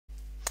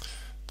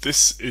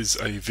This is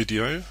a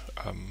video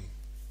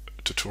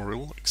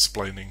tutorial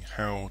explaining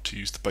how to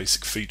use the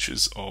basic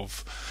features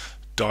of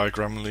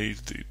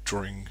Diagramly, the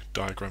drawing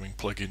diagramming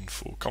plugin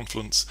for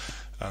Confluence,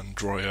 and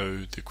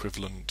Dryo, the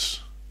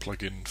equivalent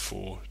plugin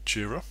for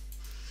JIRA.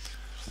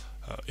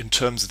 In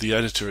terms of the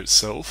editor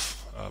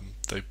itself,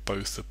 they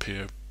both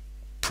appear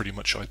pretty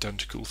much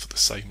identical for the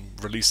same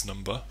release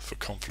number for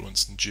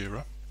Confluence and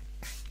JIRA.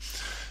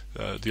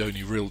 The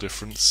only real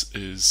difference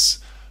is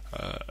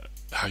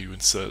how you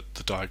insert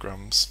the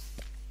diagrams.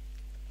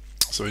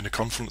 So in a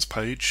Confluence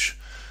page,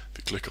 if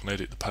you click on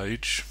Edit the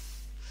Page,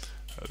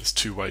 there's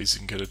two ways you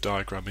can get a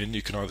diagram in.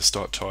 You can either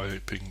start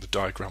typing the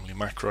Diagramly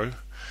macro,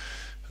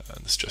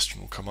 and the suggestion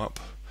will come up,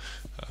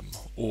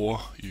 or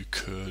you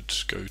could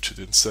go to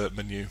the Insert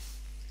menu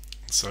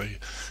and say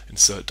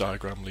Insert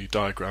Diagramly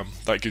Diagram.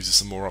 That gives you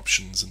some more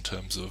options in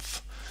terms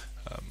of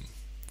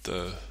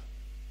the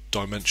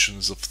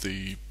dimensions of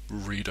the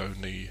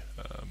read-only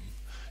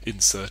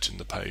insert in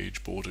the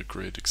page, border,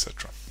 grid,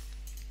 etc.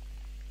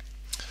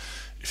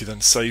 If you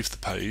then save the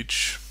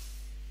page,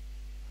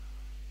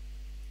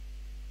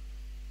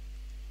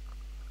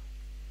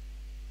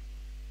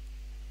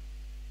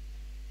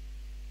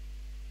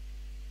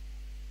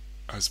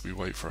 as we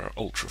wait for our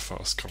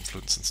ultra-fast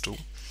Confluence install,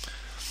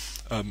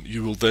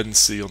 you will then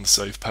see on the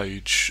save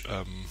page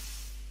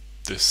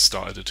this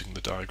Start Editing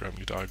the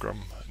Diagramly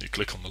diagram, and you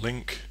click on the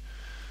link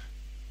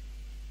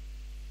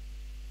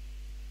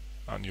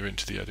and you're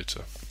into the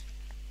editor.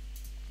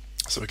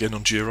 So again,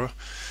 on JIRA,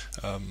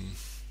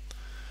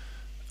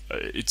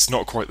 it's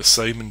not quite the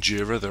same in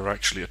JIRA. There are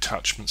actually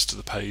attachments to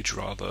the page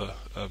rather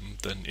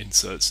than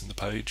inserts in the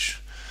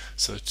page.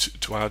 So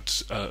to add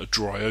a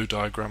Dryo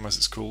diagram, as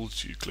it's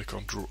called, you click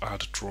on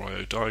Add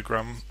Dryo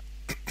Diagram,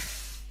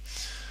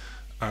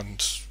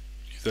 and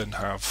you then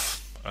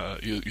have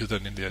you're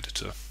then in the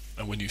editor.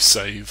 And when you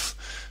save,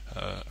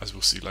 as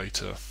we'll see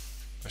later,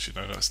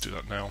 actually no, let's do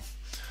that now.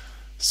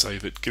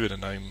 Save it, give it a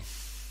name,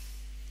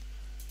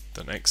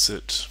 then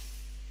exit.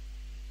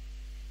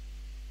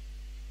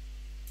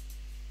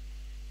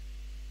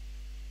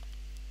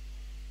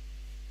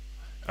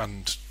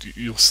 And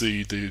you'll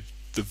see the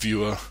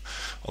viewer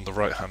on the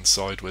right hand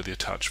side where the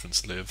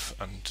attachments live,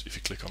 and if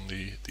you click on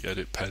the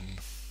edit pen,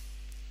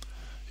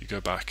 you go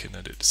back and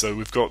edit. So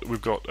we've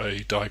got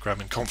a diagram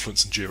in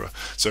Confluence and JIRA.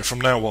 So from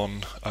now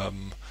on,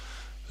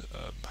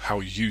 how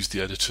you use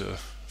the editor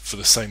for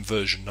the same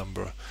version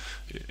number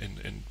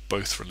in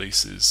both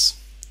releases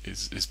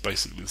is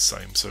basically the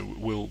same. So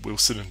we'll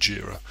sit in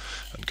JIRA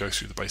and go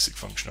through the basic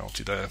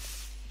functionality there.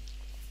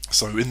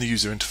 So in the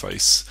user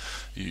interface,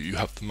 you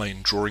have the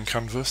main drawing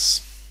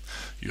canvas,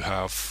 you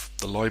have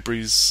the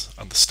libraries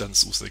and the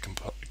stencils they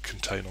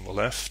contain on the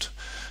left,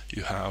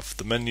 you have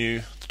the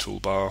menu, the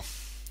toolbar,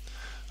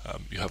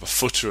 you have a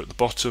footer at the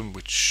bottom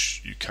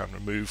which you can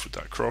remove with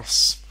that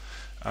cross,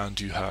 and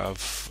you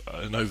have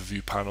an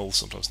overview panel,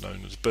 sometimes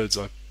known as bird's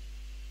eye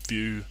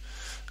view.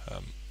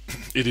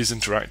 It is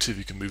interactive,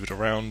 you can move it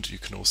around, you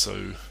can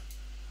also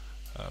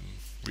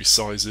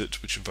resize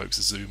it, which invokes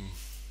a zoom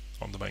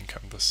on the main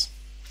canvas.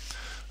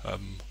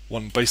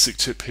 One basic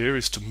tip here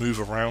is to move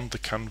around the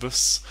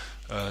canvas,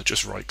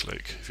 just right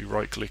click. If you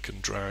right click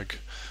and drag,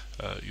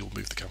 you'll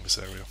move the canvas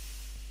area.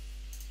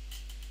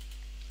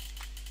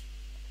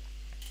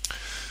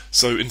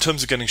 So in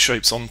terms of getting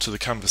shapes onto the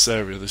canvas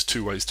area, there's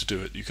two ways to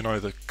do it. You can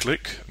either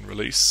click and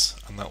release,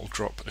 and that will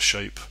drop a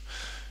shape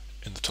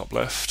in the top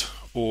left,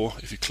 or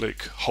if you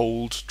click,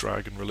 hold,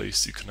 drag and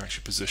release, you can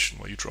actually position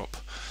where you drop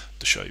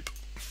the shape.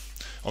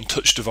 On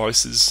touch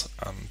devices,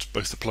 and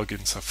both the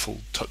plugins have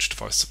full touch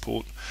device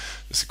support,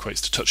 this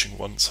equates to touching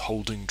once,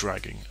 holding,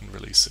 dragging and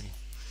releasing.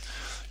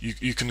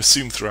 You can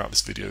assume throughout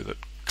this video that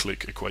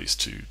click equates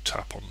to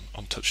tap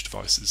on touch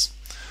devices.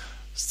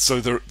 So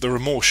there are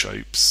more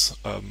shapes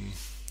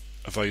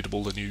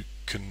available than you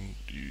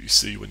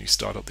see when you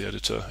start up the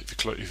editor.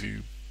 If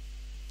you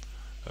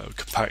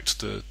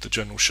compact the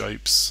general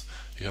shapes,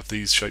 you have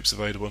these shapes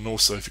available, and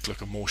also if you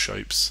click on more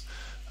shapes,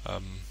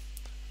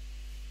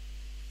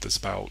 there's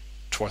about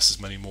twice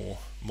as many more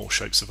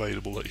shapes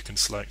available that you can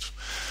select,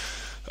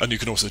 and you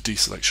can also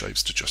deselect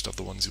shapes to just have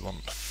the ones you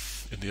want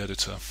in the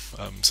editor.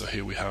 So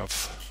here we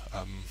have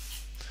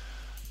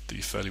the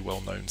fairly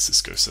well-known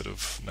Cisco set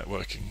of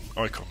networking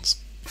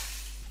icons.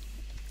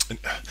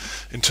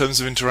 In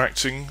terms of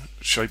interacting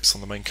shapes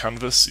on the main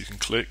canvas, you can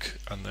click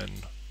and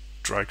then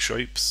drag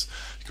shapes.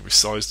 You can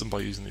resize them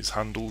by using these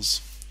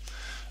handles,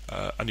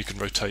 and you can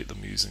rotate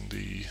them using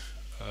the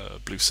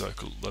blue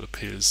circle that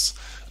appears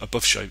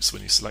above shapes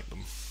when you select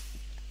them.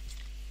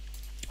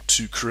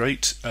 To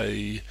create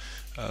a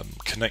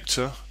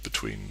connector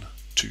between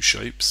two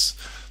shapes,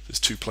 there's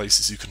two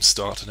places you can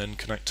start and end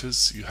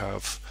connectors. You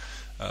have,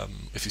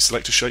 if you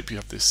select a shape, you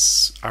have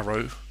this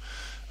arrow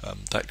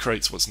that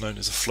creates what's known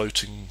as a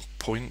floating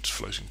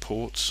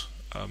port,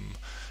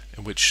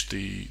 in which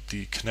the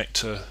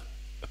connector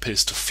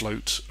appears to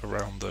float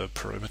around the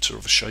perimeter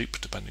of a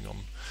shape, depending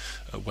on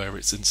where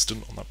it's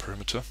instant on that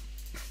perimeter.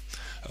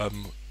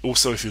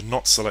 Also, if you're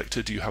not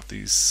selected, you have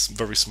these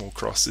very small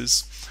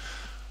crosses.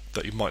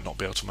 that you might not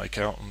be able to make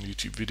out on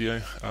YouTube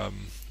video,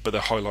 but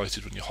they're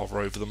highlighted when you hover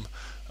over them,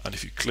 and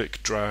if you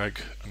click,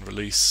 drag and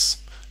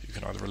release, you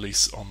can either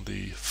release on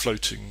the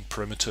floating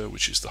perimeter,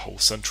 which is the whole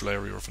central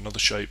area of another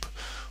shape,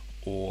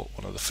 or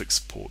one of the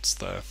fixed ports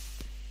there.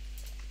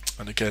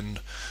 And again,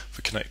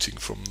 for connecting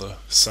from the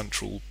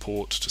central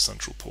port to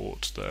central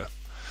port there.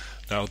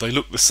 Now they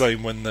look the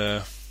same when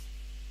they're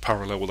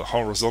parallel or they're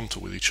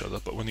horizontal with each other,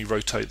 but when you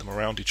rotate them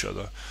around each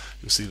other,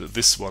 you'll see that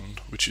this one,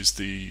 which is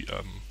the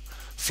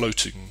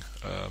floating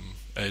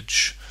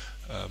edge,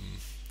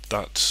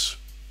 that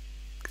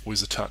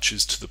always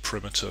attaches to the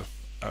perimeter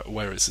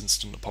where it's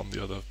instant upon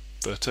the other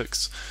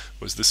vertex,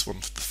 whereas this one,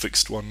 the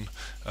fixed one,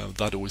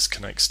 that always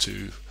connects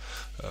to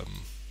the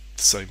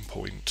same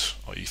point,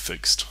 i.e.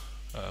 fixed.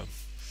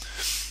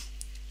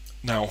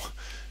 Now,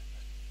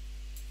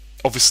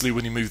 obviously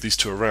when you move these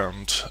two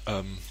around,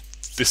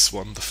 this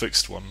one, the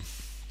fixed one,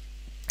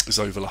 is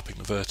overlapping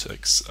the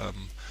vertex,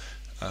 and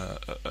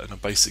a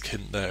basic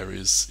hint there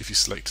is if you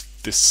select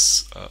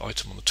this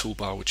item on the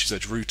toolbar, which is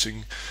edge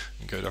routing,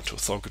 and go down to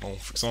orthogonal,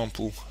 for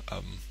example,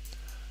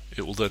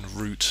 it will then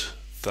route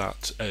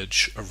that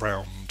edge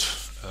around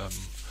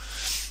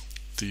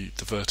the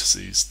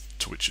vertices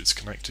to which it's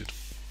connected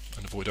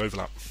and avoid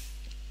overlap.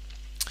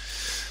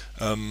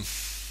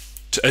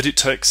 To edit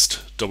text,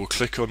 double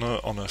click on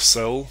a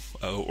cell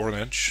or an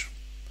edge.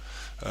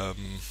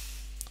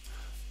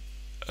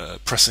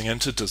 Pressing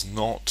enter does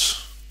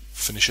not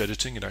finish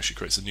editing, it actually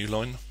creates a new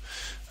line.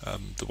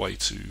 The way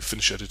to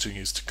finish editing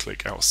is to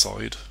click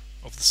outside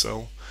of the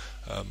cell,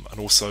 and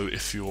also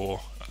if you're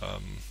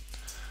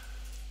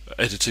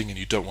editing and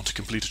you don't want to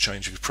complete a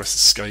change, if you press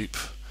escape,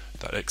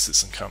 that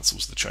exits and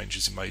cancels the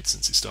changes you made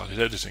since you started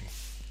editing.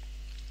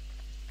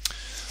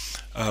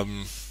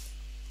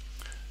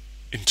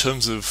 In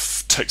terms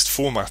of text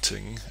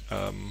formatting,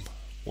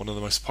 one of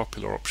the most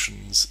popular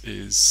options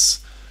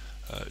is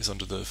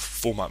under the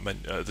format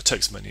menu, the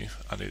text menu,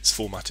 and it's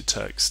formatted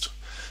text.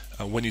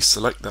 When you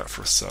select that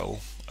for a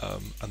cell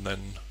and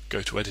then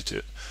go to edit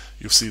it,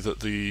 you'll see that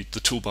the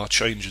toolbar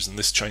changes, and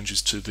this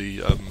changes to the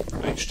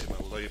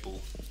HTML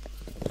label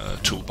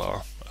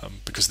toolbar,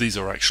 because these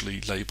are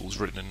actually labels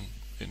written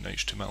in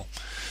HTML,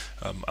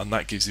 and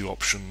that gives you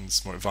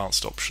options, more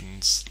advanced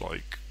options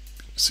like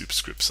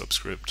superscript,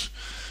 subscript,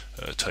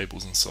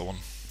 tables and so on.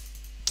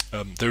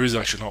 There is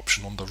actually an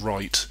option on the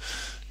right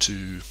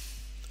to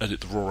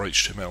edit the raw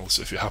HTML,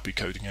 so if you're happy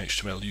coding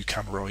HTML, you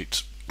can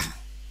write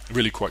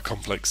really quite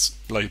complex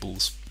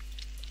labels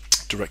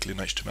directly in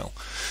HTML.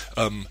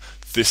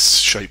 This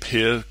shape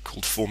here,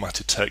 called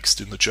formatted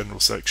text in the general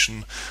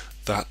section,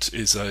 that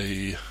is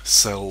a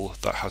cell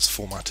that has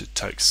formatted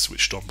text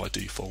switched on by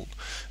default.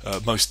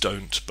 Most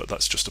don't, but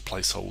that's just a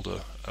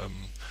placeholder,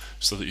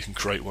 so that you can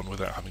create one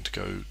without having to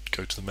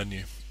go to the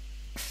menu.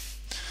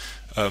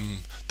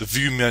 The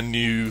view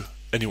menu,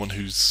 anyone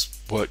who's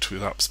worked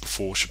with apps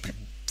before should be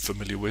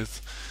familiar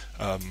with.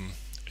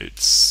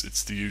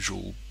 It's the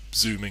usual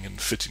zooming and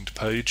fitting to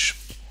page.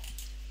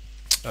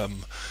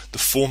 The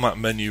format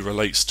menu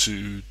relates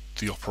to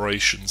the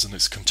operations, and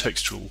its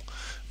contextual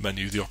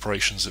menu, the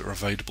operations that are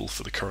available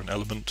for the current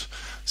element.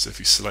 So if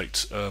you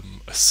select a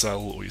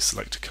cell or you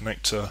select a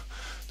connector,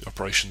 the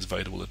operations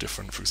available are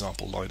different. For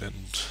example, line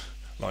end,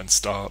 line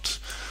start.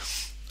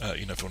 If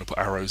you want to put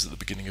arrows at the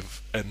beginning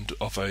of end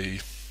of an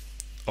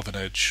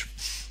edge,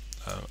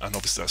 and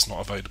obviously that's not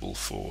available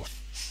for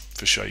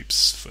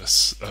shapes, for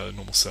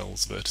normal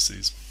cells,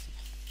 vertices.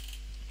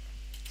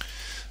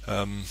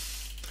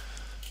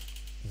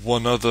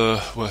 One other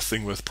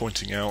thing worth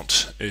pointing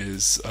out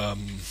is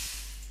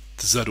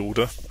the Z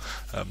order.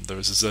 There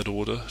is a Z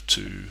order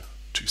to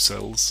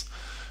cells,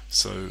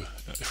 so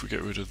if we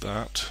get rid of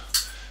that,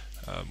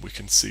 we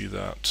can see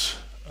that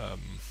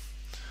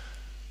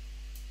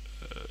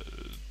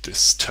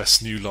this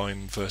test new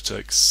line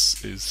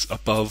vertex is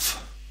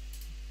above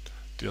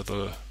the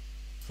other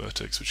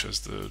vertex, which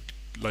has the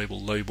label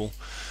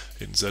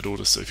in Z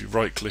order. So if you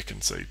right click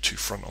and say to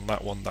front on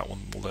that one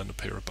will then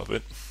appear above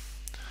it.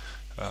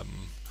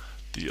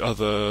 The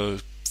other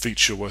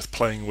feature worth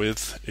playing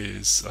with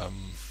is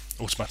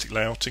automatic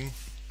layouting.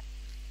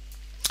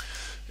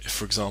 If,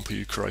 for example,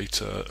 you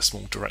create a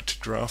small directed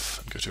graph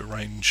and go to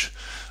Arrange,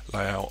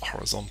 Layout,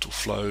 Horizontal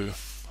Flow,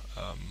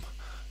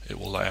 it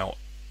will lay out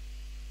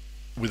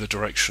with a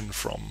direction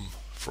from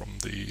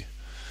the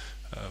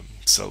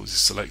cells you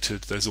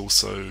selected. There's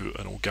also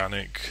an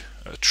organic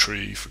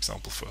tree, for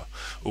example, for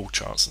all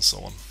charts and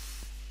so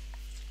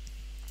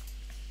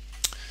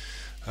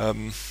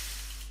on.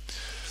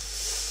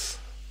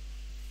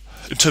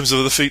 In terms of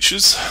other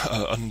features,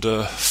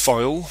 under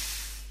File,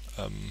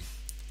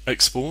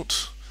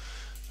 Export,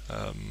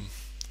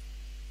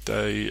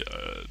 they're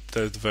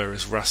the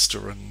various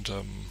raster and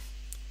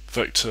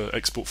vector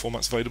export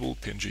formats available: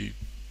 PNG,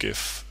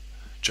 GIF,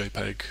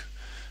 JPEG,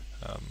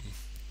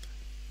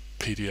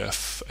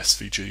 PDF,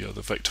 SVG are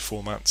the vector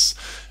formats.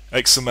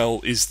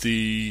 XML is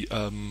the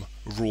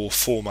raw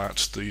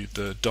format,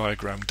 the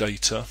diagram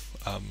data,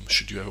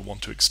 should you ever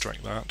want to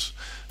extract that.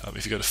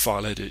 If you go to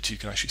File Edit, you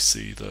can actually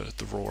see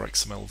the raw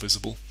XML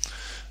visible.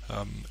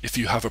 If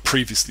you have a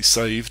previously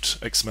saved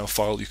XML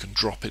file, you can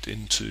drop it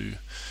into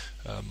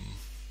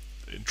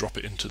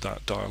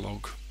that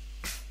dialog,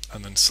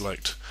 and then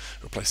select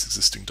replace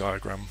existing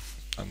diagram,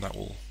 and that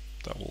will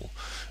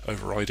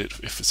override it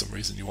if for some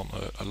reason you want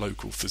a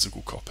local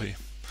physical copy.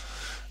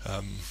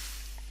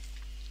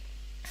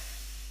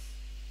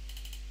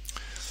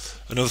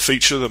 Another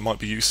feature that might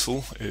be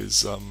useful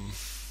is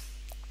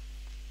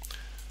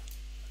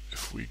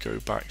if we go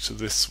back to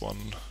this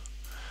one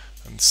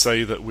and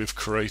say that we've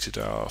created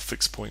our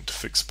fixed point to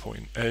fixed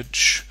point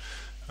edge,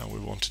 and we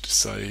wanted to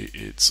say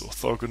it's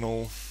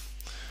orthogonal,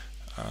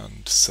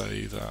 and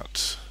say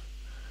that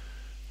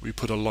we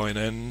put a line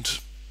end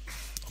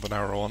of an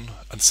arrow on,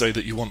 and say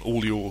that you want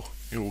all your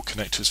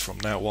connectors from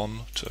now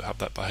on to have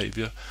that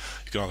behavior.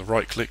 You can either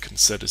right click and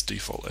set as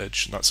default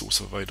edge, and that's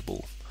also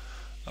available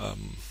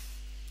on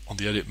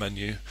the edit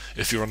menu.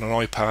 If you're on an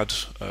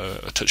iPad,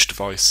 a touch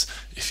device,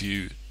 if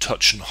you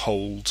touch and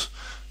hold,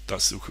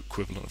 that's the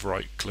equivalent of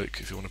right click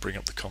if you want to bring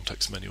up the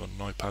context menu on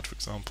an iPad, for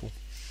example.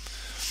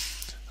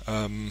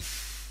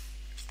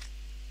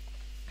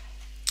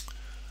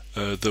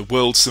 The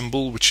world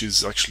symbol, which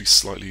is actually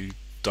slightly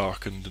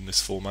darkened in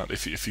this format,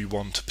 if you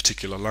want a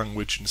particular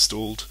language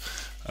installed,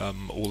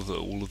 all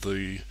of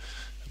the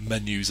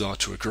menus are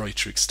to a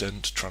greater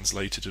extent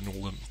translated in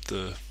all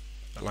the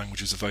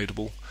languages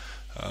available.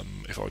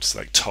 If I were to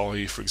select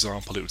Thai, for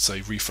example, it would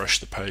say refresh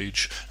the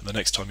page, and the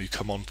next time you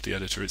come onto the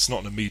editor, it's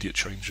not an immediate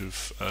change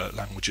of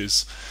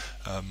languages.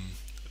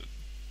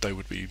 They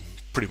would be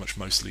pretty much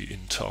mostly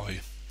in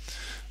Thai.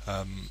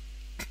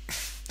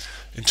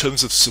 In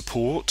terms of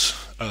support,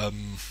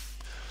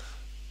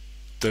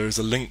 there is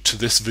a link to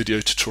this video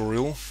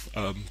tutorial.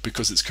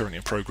 Because it's currently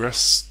in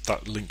progress,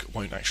 that link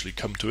won't actually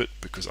come to it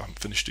because I haven't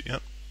finished it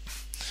yet.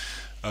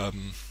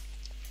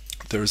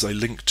 There is a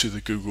link to the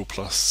Google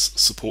Plus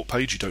support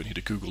page. You don't need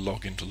a Google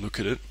login to look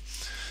at it.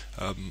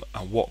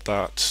 And what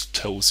that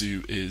tells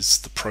you is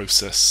the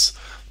process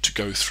to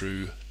go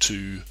through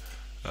to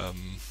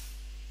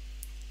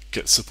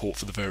get support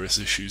for the various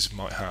issues you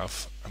might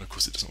have. And of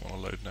course it doesn't want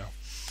to load now.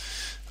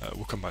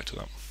 We'll come back to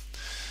that.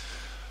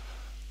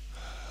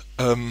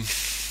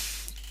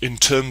 In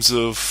terms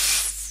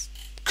of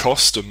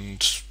cost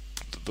and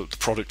the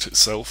product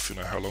itself,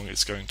 how long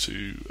it's going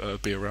to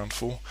be around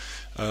for,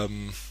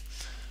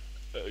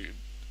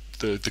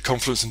 the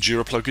Confluence and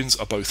JIRA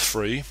plugins are both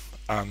free,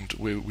 and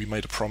we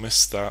made a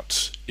promise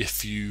that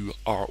if you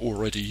are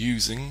already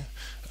using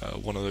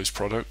one of those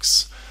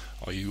products,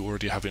 or you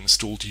already have it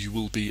installed, you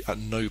will be at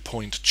no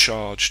point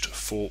charged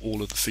for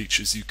all of the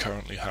features you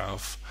currently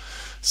have.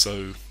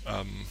 So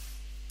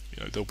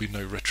there'll be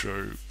no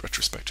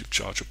retrospective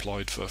charge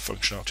applied for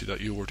functionality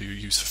that you already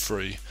use for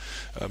free.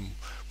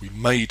 We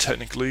may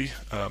technically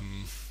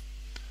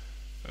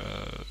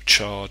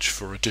charge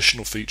for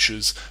additional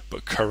features,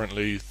 but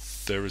currently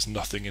there is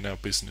nothing in our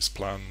business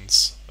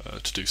plans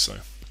to do so.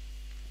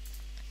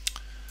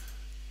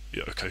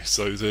 Yeah, okay,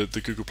 so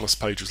the Google Plus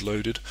page is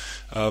loaded.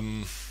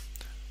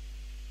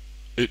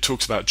 It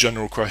talks about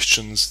general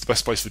questions. The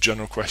best place for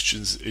general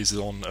questions is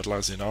on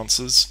Atlassian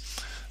Answers.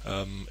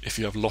 If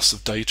you have loss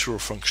of data or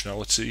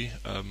functionality,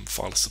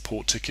 file a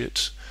support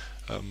ticket.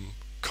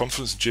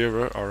 Confluence and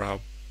JIRA are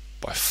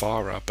by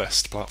far our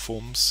best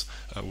platforms.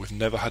 We've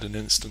never had an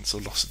instance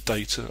of loss of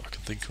data I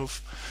can think of.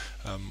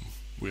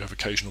 We have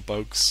occasional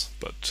bugs,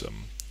 but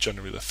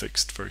generally they're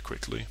fixed very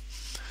quickly.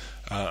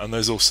 And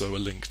there's also a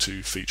link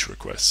to feature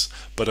requests.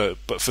 But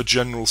for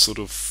general sort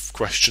of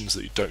questions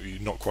that you're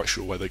not quite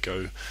sure where they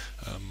go,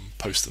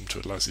 post them to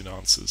Atlassian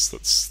Answers.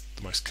 That's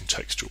the most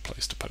contextual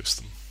place to post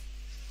them.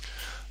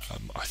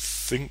 I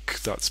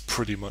think that's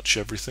pretty much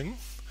everything.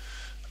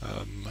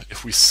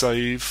 If we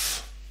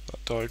save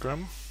that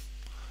diagram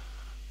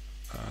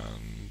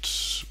and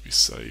we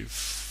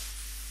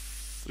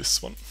save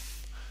this one,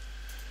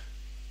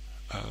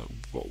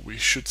 what we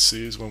should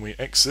see is when we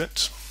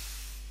exit,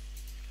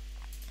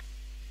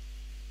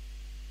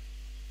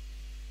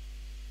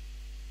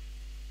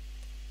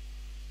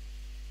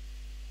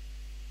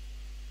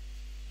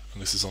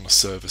 and this is on a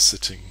server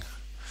sitting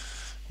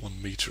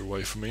 1 meter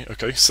away from me.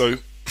 Okay, so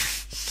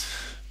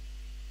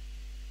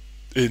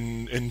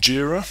in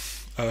JIRA,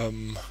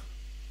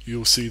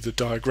 you'll see the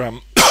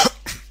diagram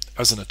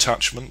as an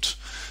attachment.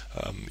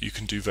 You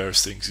can do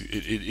various things.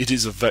 It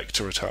is a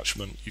vector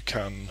attachment. You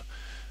can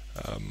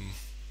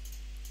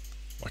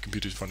my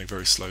computer is running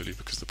very slowly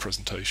because of the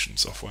presentation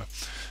software.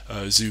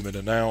 Zoom in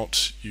and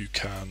out. You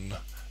can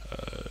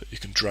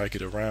drag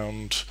it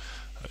around.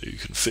 You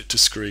can fit to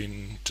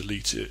screen,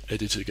 delete it,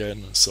 edit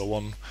again, and so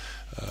on.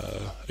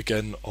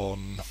 Again,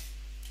 on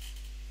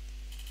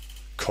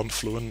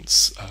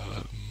Confluence,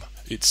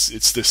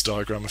 it's this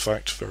diagram, in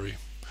fact, very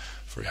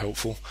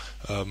helpful.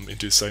 You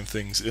do the same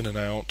things, in and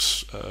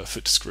out,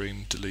 fit to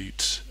screen,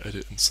 delete,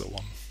 edit, and so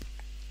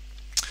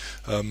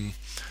on.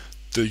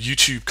 The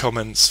YouTube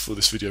comments for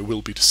this video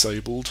will be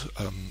disabled.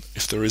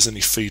 If there is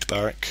any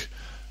feedback,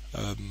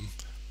 the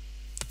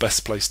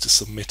best place to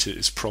submit it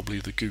is probably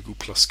the Google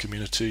Plus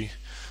community.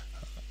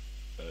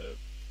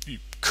 you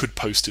could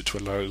post it to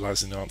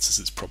allows in answers.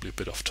 It's probably a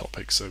bit off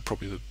topic, so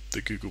probably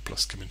the Google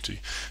Plus community,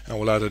 and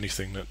we'll add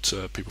anything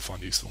that people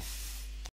find useful.